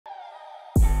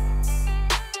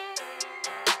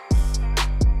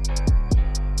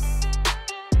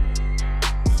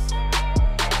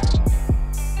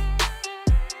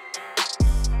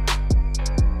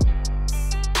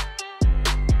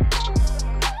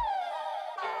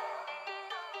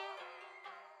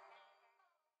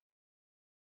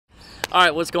All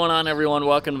right, what's going on, everyone?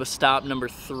 Welcome to stop number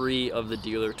 3 of the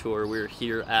dealer tour. We're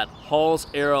here at Hall's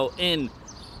Aero in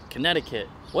Connecticut.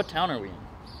 What town are we in?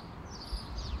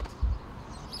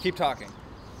 Keep talking.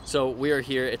 So we are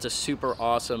here. It's a super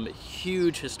awesome,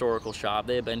 huge historical shop.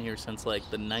 They have been here since like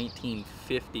the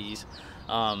 1950s.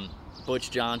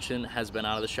 Butch Johnson has been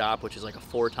out of the shop, which is like a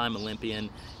 4-time Olympian.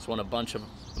 He's won a bunch of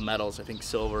medals, I think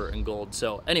silver and gold.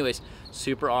 So anyways,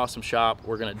 super awesome shop.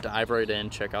 We're gonna dive right in,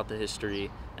 check out the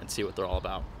history, and see what they're all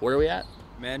about. Where are we at?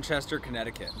 Manchester,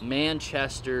 Connecticut.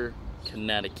 Manchester,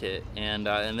 Connecticut. And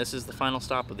this is the final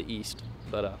stop of the East.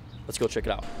 But let's go check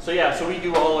it out. So yeah, so we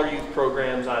do all our youth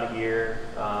programs out of here.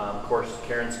 Of course,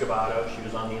 Karen Scavato, she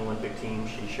was on the Olympic team.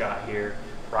 She shot here.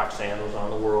 Roxanne was on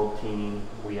the world team.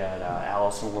 We had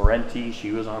Allison Laurenti,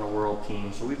 she was on a world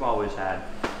team. So we've always had,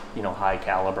 you know, high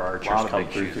caliber archers come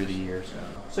through the years. Yeah.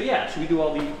 So yeah, so we do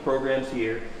all the youth programs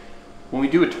here. When we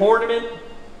do a tournament,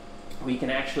 we can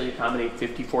actually accommodate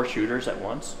 54 shooters at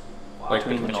once. Wow. Like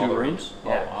between the two rooms.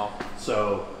 Yeah. Oh, wow.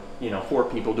 So, you know, 4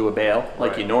 people do a bail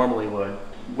like you normally would.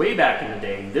 Way back in the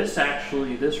day,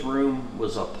 this room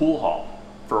was a pool hall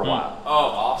for a while. Oh,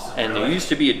 awesome. And there used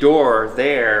to be a door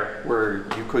there where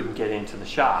you couldn't get into the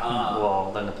shop.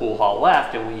 Well, then the pool hall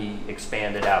left and we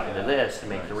expanded out into this to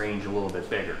make the range a little bit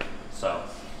bigger. So,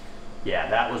 yeah,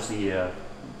 that was the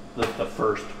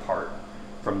first part.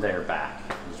 From there back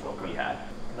is what we had.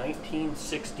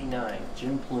 1969,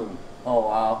 Jim Plume. Oh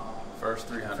wow. First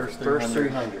 300. First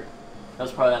 300. That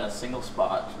was probably on a single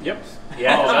spot. Yep.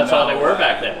 Yeah, that's how they were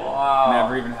back then. Wow.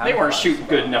 Never even had They a weren't five shooting spot.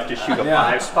 good enough to shoot a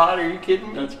 5 spot. Are you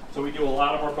kidding me? So we do a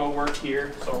lot of our bow work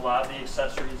here. So a lot of the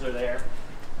accessories are there.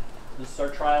 This is our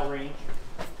trial range.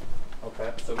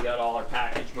 Okay. So we got all our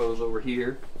package bows over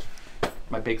here.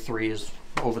 My big 3 is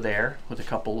over there with a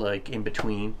couple like in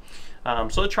between.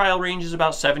 So the trial range is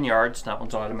about 7 yards. That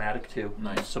one's automatic too.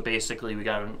 Nice. So basically we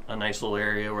got a nice little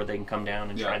area where they can come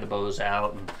down and try the bows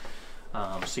out and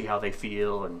see how they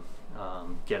feel and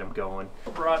get them going.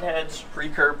 Broadheads,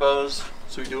 recurve bows.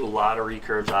 So we do a lot of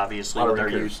recurves, obviously, with our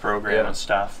youth program and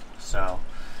stuff. So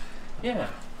yeah,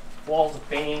 walls of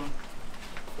fame.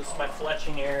 This is my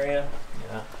fletching area.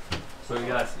 Yeah. So we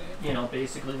got, you know,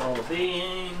 basically all the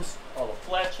beams, all the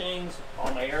fletchings,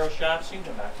 all my arrow shafts. You can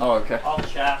come back. Oh, okay. All the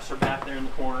shafts are back there in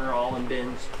the corner, all in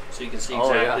bins, so you can see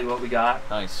exactly what we got.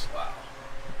 Nice. Wow.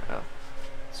 Yeah.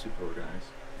 Super organized.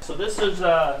 So this is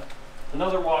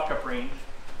another walk-up range.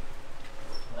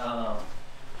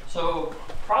 So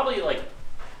probably like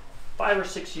 5 or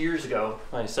 6 years ago,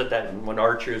 I said that when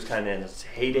archery was kind of in its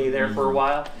heyday there for a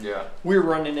while. Yeah. We were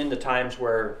running into times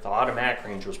where the automatic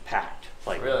range was packed,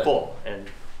 like full, and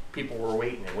people were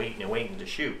waiting and waiting and waiting to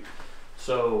shoot.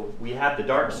 So we have the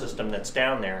dart system that's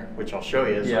down there, which I'll show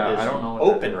you, is I don't know what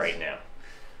open right now.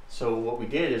 So what we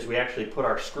did is we actually put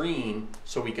our screen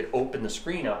so we could open the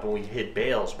screen up and we hid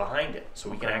bales behind it. So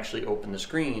we can actually open the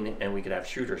screen and we could have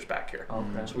shooters back here.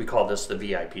 Okay. So we call this the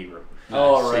VIP room.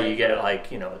 Oh, So you get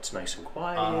like, you know, it's nice and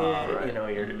quiet, you know,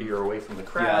 you're away from the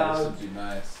crowd. Yeah, this would be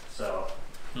nice. So,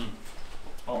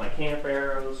 all my camp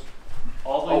arrows,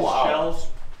 all those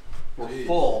shells were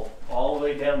full all the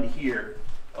way down to here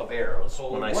of arrows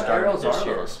when I started arrows this are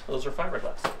year. those? Those are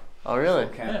fiberglass. Oh really?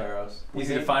 Camp arrows. We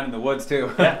Easy to made- find in the woods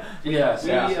too. Yeah.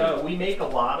 Yes. We make a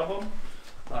lot of them.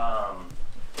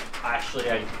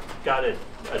 Actually, I got a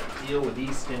deal with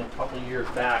Easton a couple of years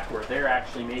back where they're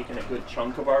actually making a good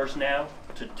chunk of ours now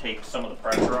to take some of the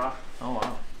pressure off. Oh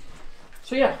wow.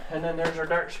 So yeah, and then there's our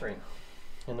dart screen.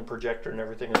 And the projector and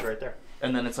everything is right there.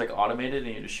 And then it's like automated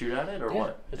and you just shoot at it, or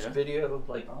what? It's video,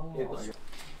 like,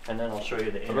 and then I'll show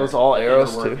you the inner. those all the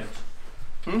arrows inner too? workings.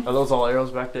 Are those all arrows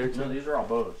back there No, too? these are all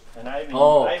bows. And I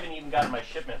haven't even gotten my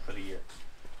shipment for the year.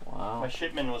 Wow. My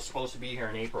shipment was supposed to be here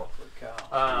in April.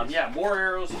 Cow. Yeah, more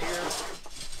arrows here.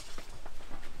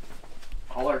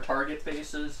 All our target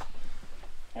faces.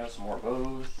 Have some more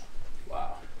bows.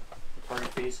 Wow. Target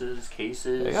faces,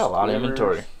 cases. They got a lot of splinters.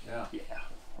 inventory. Yeah. Yeah,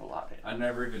 a lot. I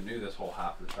never even knew this whole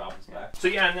half of the shop was back. So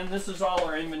yeah, and then this is all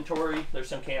our inventory. There's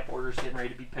some camp orders getting ready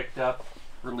to be picked up.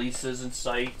 Releases and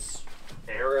sights.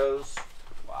 Arrows.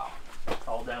 Wow.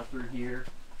 All down through here.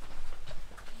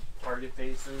 Target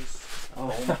faces.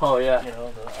 Oh yeah. You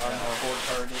know, the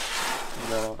four targets.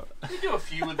 No. We do a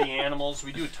few of the animals.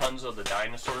 We do tons of the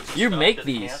dinosaurs. And You stuff make at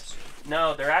the these? camps.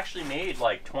 No, they're actually made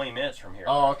like 20 minutes from here.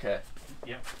 Oh okay.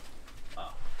 Yep.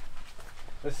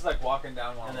 This is like walking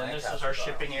down one And of then this is Lancaster's our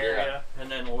aisles. shipping area.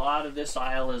 And then a lot of this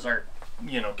aisle is our,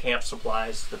 you know, camp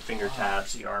supplies, the finger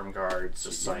tabs, the arm guards,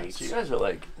 the sights. So you guys are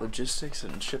like logistics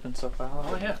and shipping stuff out?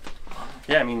 Oh yeah.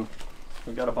 Yeah, I mean,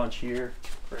 we've got a bunch here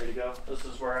ready to go. This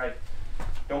is where I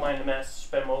don't mind the mess,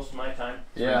 spend most of my time.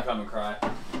 Yeah. Come and cry.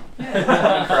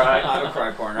 Auto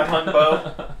cry corner. A hunt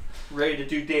bow, ready to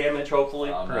do damage, hopefully.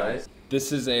 Right.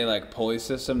 This is a like pulley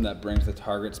system that brings the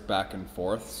targets back and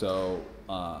forth. So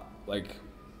like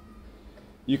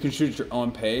you can shoot at your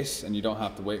own pace and you don't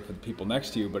have to wait for the people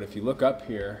next to you. But if you look up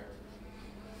here,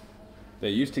 they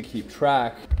used to keep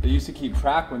track. They used to keep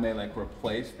track when they like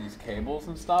replaced these cables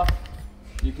and stuff.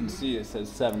 You can see it says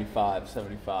 75,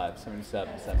 75,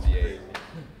 77, 78.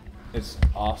 It's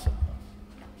awesome.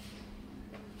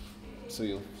 So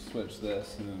you'll switch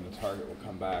this and then the target will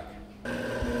come back.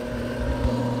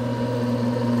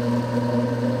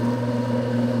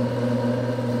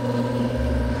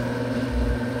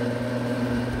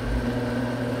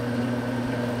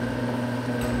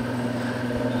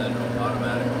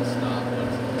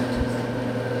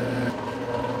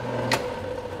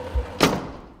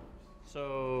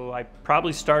 So I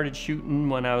probably started shooting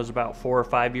when I was about 4 or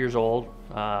 5 years old.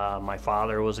 My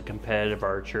father was a competitive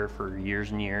archer for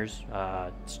years and years,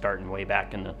 starting way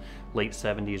back in the late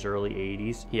 70s, early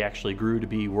 80s. He actually grew to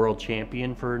be world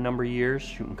champion for a number of years,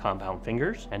 shooting compound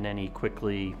fingers, and then he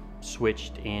quickly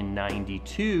switched in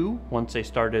 '92 once they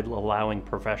started allowing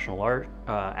professional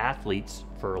athletes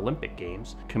for Olympic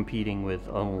Games competing with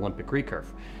an Olympic recurve.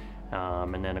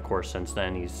 And then of course since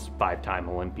then he's 5-time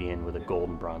Olympian with a gold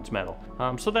and bronze medal.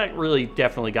 So that really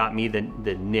definitely got me the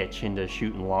niche into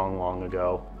shooting long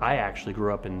ago. I actually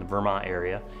grew up in the Vermont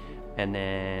area, and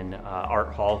then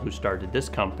Art Hall, who started this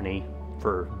company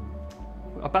for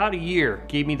about a year,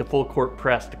 gave me the full court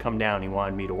press to come down. He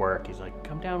wanted me to work. He's like,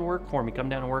 come down and work for me, come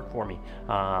down and work for me.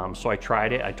 So I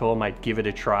tried it. I told him I'd give it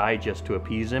a try just to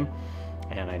appease him,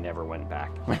 and I never went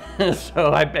back.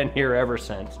 So I've been here ever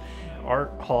since.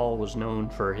 Art Hall was known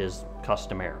for his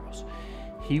custom arrows.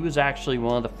 He was actually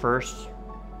one of the first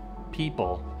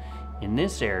people in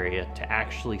this area to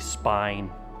actually spine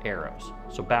arrows.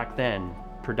 So back then,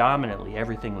 predominantly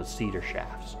everything was cedar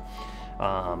shafts.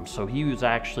 So he was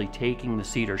actually taking the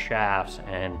cedar shafts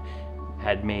and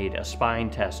had made a spine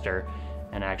tester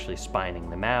and actually spining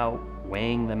them out,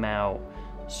 weighing them out.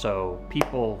 So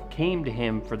people came to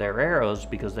him for their arrows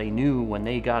because they knew when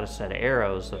they got a set of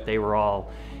arrows that they were all,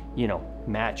 you know,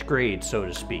 match grade, so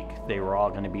to speak. They were all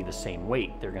going to be the same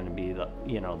weight. They're going to be the,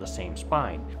 you know, the same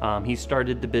spine. He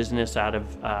started the business out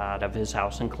of his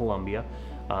house in Columbia,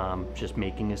 just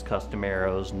making his custom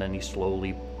arrows, and then he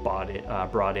slowly brought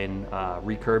in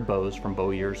recurve bows from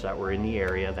bowyers that were in the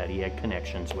area that he had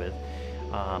connections with.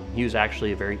 He was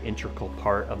actually a very integral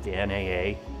part of the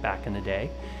NAA back in the day.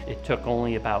 It took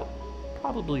only about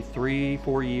probably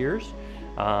 3-4 years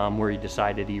where he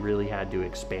decided he really had to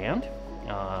expand.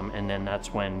 And then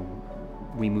that's when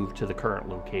we moved to the current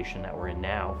location that we're in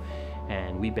now.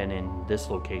 And we've been in this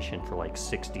location for like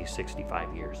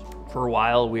 65 years. For a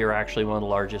while, we were actually one of the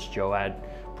largest JOAD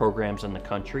programs in the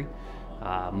country.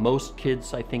 Most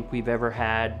kids I think we've ever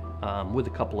had, with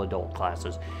a couple adult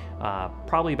classes,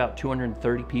 probably about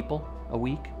 230 people a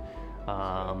week.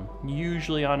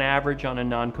 Usually on average on a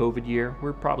non-COVID year,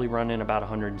 we're probably running about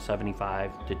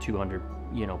 175 to 200,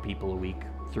 you know, people a week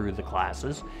through the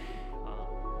classes.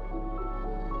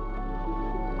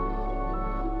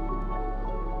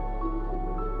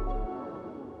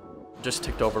 Just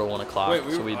ticked over to 1 o'clock,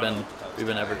 so we've been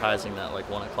advertising that like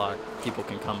 1 o'clock people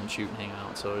can come and shoot and hang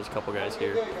out. So there's a couple guys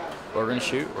here. But we're gonna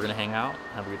shoot, we're gonna hang out,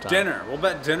 have a good time. Dinner. We'll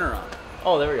bet dinner on it.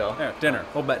 Oh, there we go. There, dinner.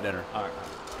 We'll bet dinner. All right.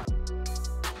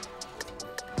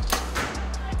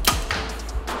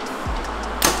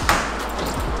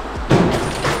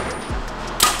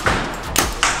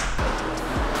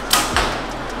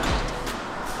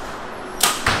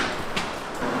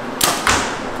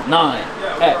 Nine,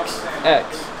 X,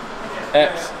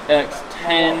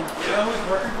 10.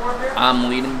 I'm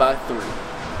leading by 3.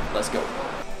 Let's go.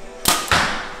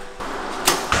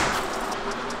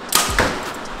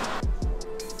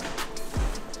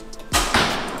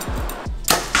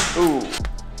 Ooh.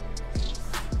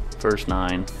 First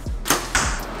 9.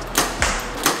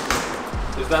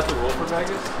 Is that the rule for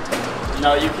Vegas?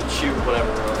 No, you can shoot whatever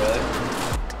roll, really.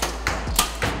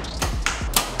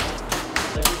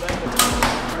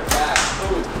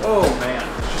 Oh man.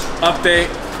 Update.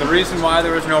 The reason why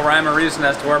there was no rhyme or reason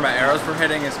as to where my arrows were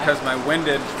hitting is because my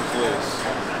windage was loose.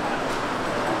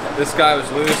 This guy was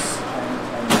loose,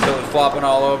 so it was flopping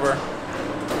all over.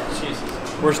 Jesus.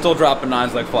 We're still dropping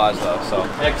 9s like flies though, so.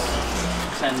 X,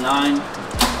 10, 9,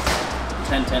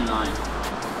 10, 10, 9.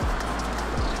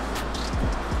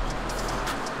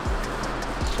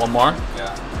 One more?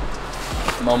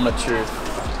 Yeah. Moment of truth.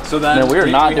 So then No, we were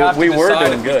not doing- we were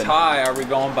doing if good. We tie, are we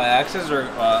going by X's or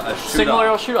a shoot Signal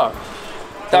arrow off? shoot off.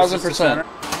 1000%.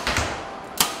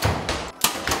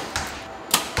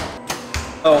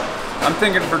 Oh, I'm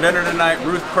thinking for dinner tonight,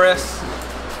 Ruth Chris,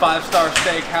 5-star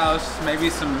steakhouse, maybe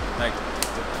some, like,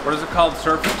 what is it called,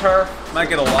 surf and turf? Might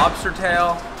get a lobster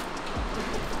tail.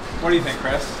 What do you think,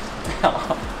 Chris?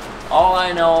 All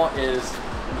I know is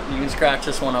you can scratch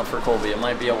this one up for Colby. It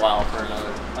might be a while for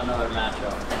another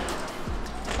matchup.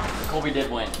 Colby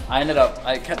did win. I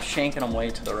kept shanking him way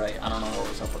to the right. I don't know what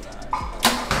was up with that.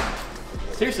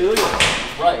 Seriously, look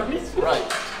at this.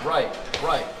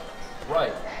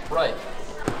 Right.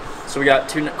 So we got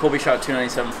Colby shot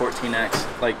 297,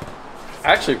 14x. Like,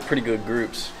 actually pretty good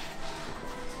groups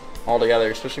all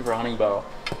together, especially for hunting bow.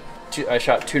 I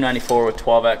shot 294 with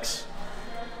 12x,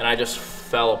 and I just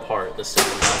fell apart the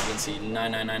second time. You can see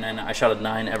 9, 9, 9, 9. I shot a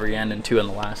 9 every end and 2 in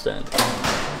the last end.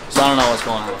 So I don't know what's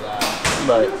going on with that.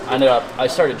 But I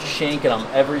started shanking them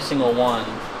every single one,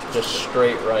 just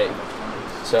straight right.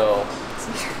 So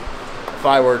if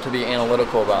I were to be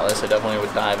analytical about this, I definitely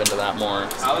would dive into that more.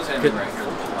 I was aiming right here.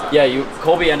 Yeah,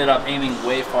 Colby ended up aiming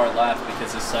way far left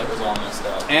because his sight was all messed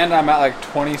up. And I'm at like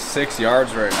 26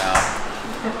 yards right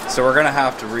now. So we're gonna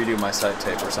have to redo my sight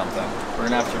tape or something. We're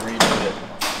gonna have to redo it.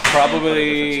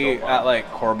 Probably at like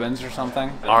Corbin's or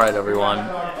something. All right, everyone.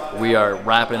 We are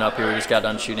wrapping up here. We just got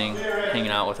done shooting, hanging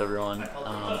out with everyone.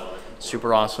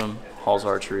 Super awesome. Hall's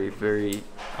Archery. Very,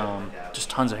 just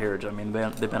tons of heritage. I mean,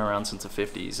 they've been around since the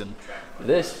 50s. And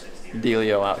this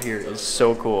dealio out here is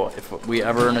so cool. If we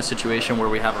ever in a situation where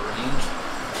we have a range,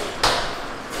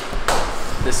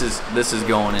 this is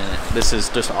going in it. This is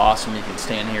just awesome. You can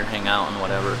stand here, hang out, and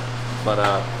whatever. But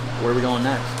where are we going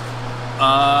next?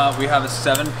 We have a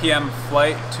 7 p.m.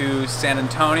 flight to San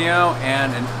Antonio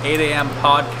and an 8 a.m.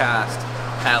 podcast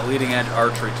at Leading Edge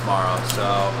Archery tomorrow.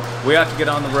 So we have to get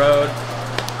on the road.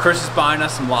 Chris is buying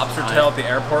us some lobster tail at the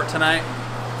airport tonight.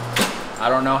 I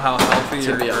don't know how healthy It's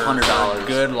gonna be $100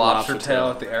 good lobster tail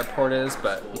at the airport is,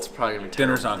 but It's probably gonna be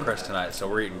dinner's on Chris tonight, so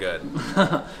we're eating good.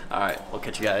 All right, we'll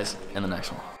catch you guys in the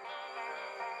next one.